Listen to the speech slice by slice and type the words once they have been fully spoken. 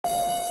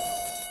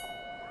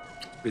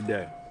Good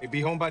day. Hey,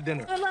 be home by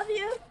dinner. I love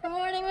you. Good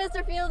morning,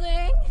 Mr.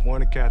 Fielding.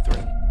 Morning,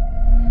 Catherine.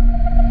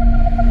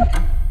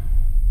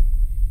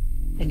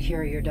 And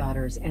here are your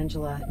daughters,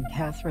 Angela and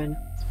Catherine.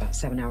 It's about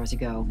 7 hours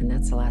ago, and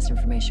that's the last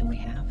information we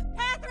have.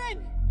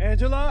 Catherine!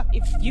 Angela?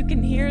 If you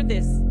can hear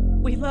this,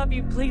 we love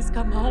you. Please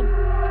come home.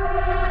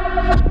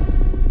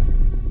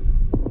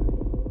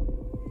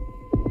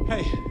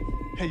 Hey,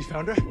 you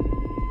found her?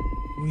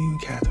 What are you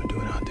and Catherine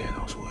doing out there in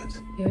those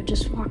woods? You were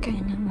just walking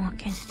and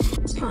walking.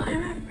 That's all I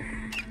remember.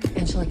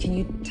 Angela, can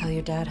you tell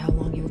your dad how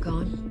long you were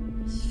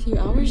gone? A few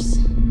hours.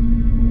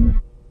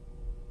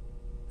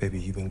 Baby,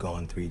 you've been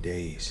gone 3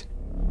 days.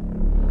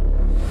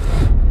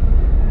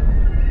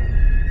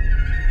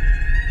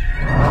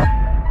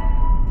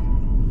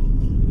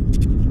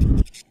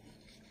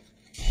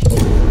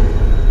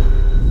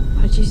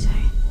 What'd you say?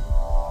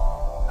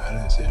 I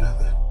didn't say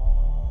nothing.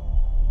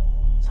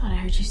 Thought I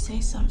heard you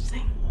say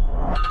something.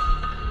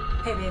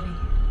 Hey, baby.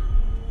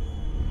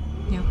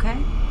 You okay?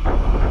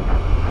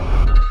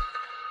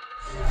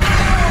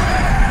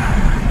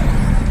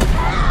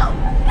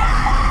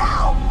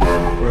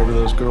 Wherever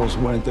those girls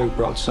went, they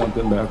brought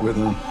something back with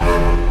them.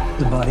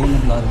 The body and the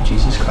blood of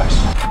Jesus Christ.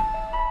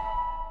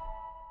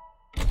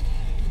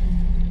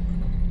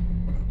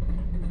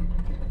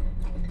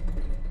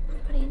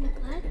 Body in the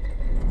blood?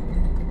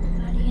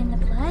 Body in the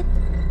blood?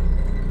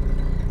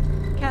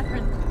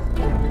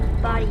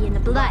 Catherine. Body in the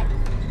blood.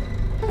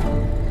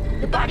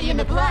 The body in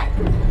the blood.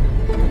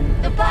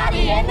 The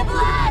body in the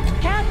blood.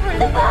 Catherine.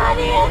 The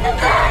body in the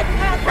blood.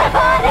 The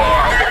body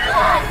in the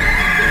blood.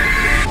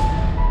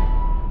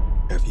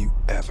 Have you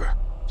ever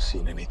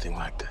seen anything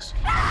like this?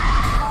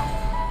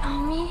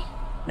 Mommy?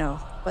 No,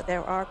 but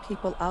there are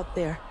people out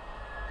there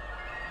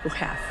who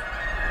have.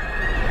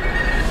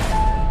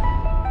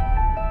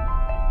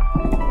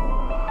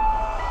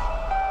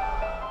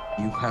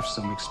 You have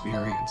some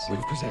experience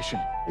with possession.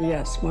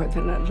 Yes, more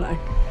than I'd like.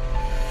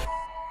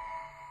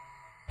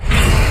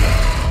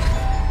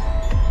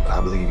 I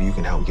believe you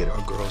can help get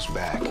our girls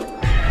back.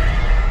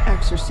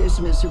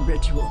 Exorcism is a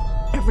ritual.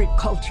 Every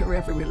culture,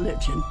 every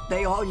religion,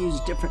 they all use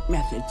different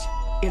methods.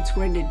 It's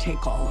going to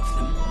take all of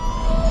them.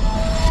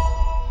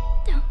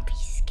 Don't be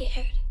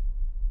scared,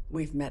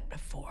 We've met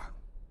before.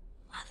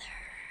 Mother.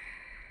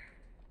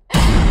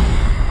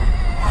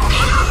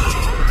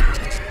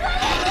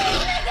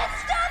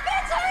 Stop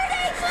it!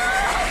 It's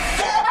hurting!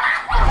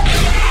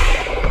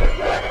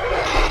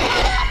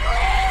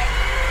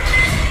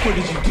 What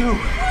did you do?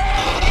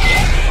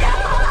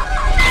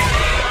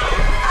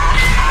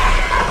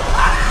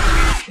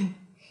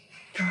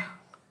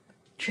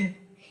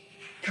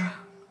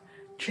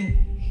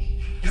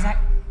 Is that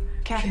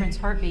Catherine's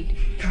heartbeat?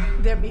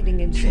 They're beating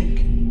in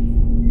sync.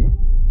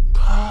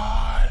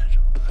 God,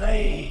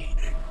 play.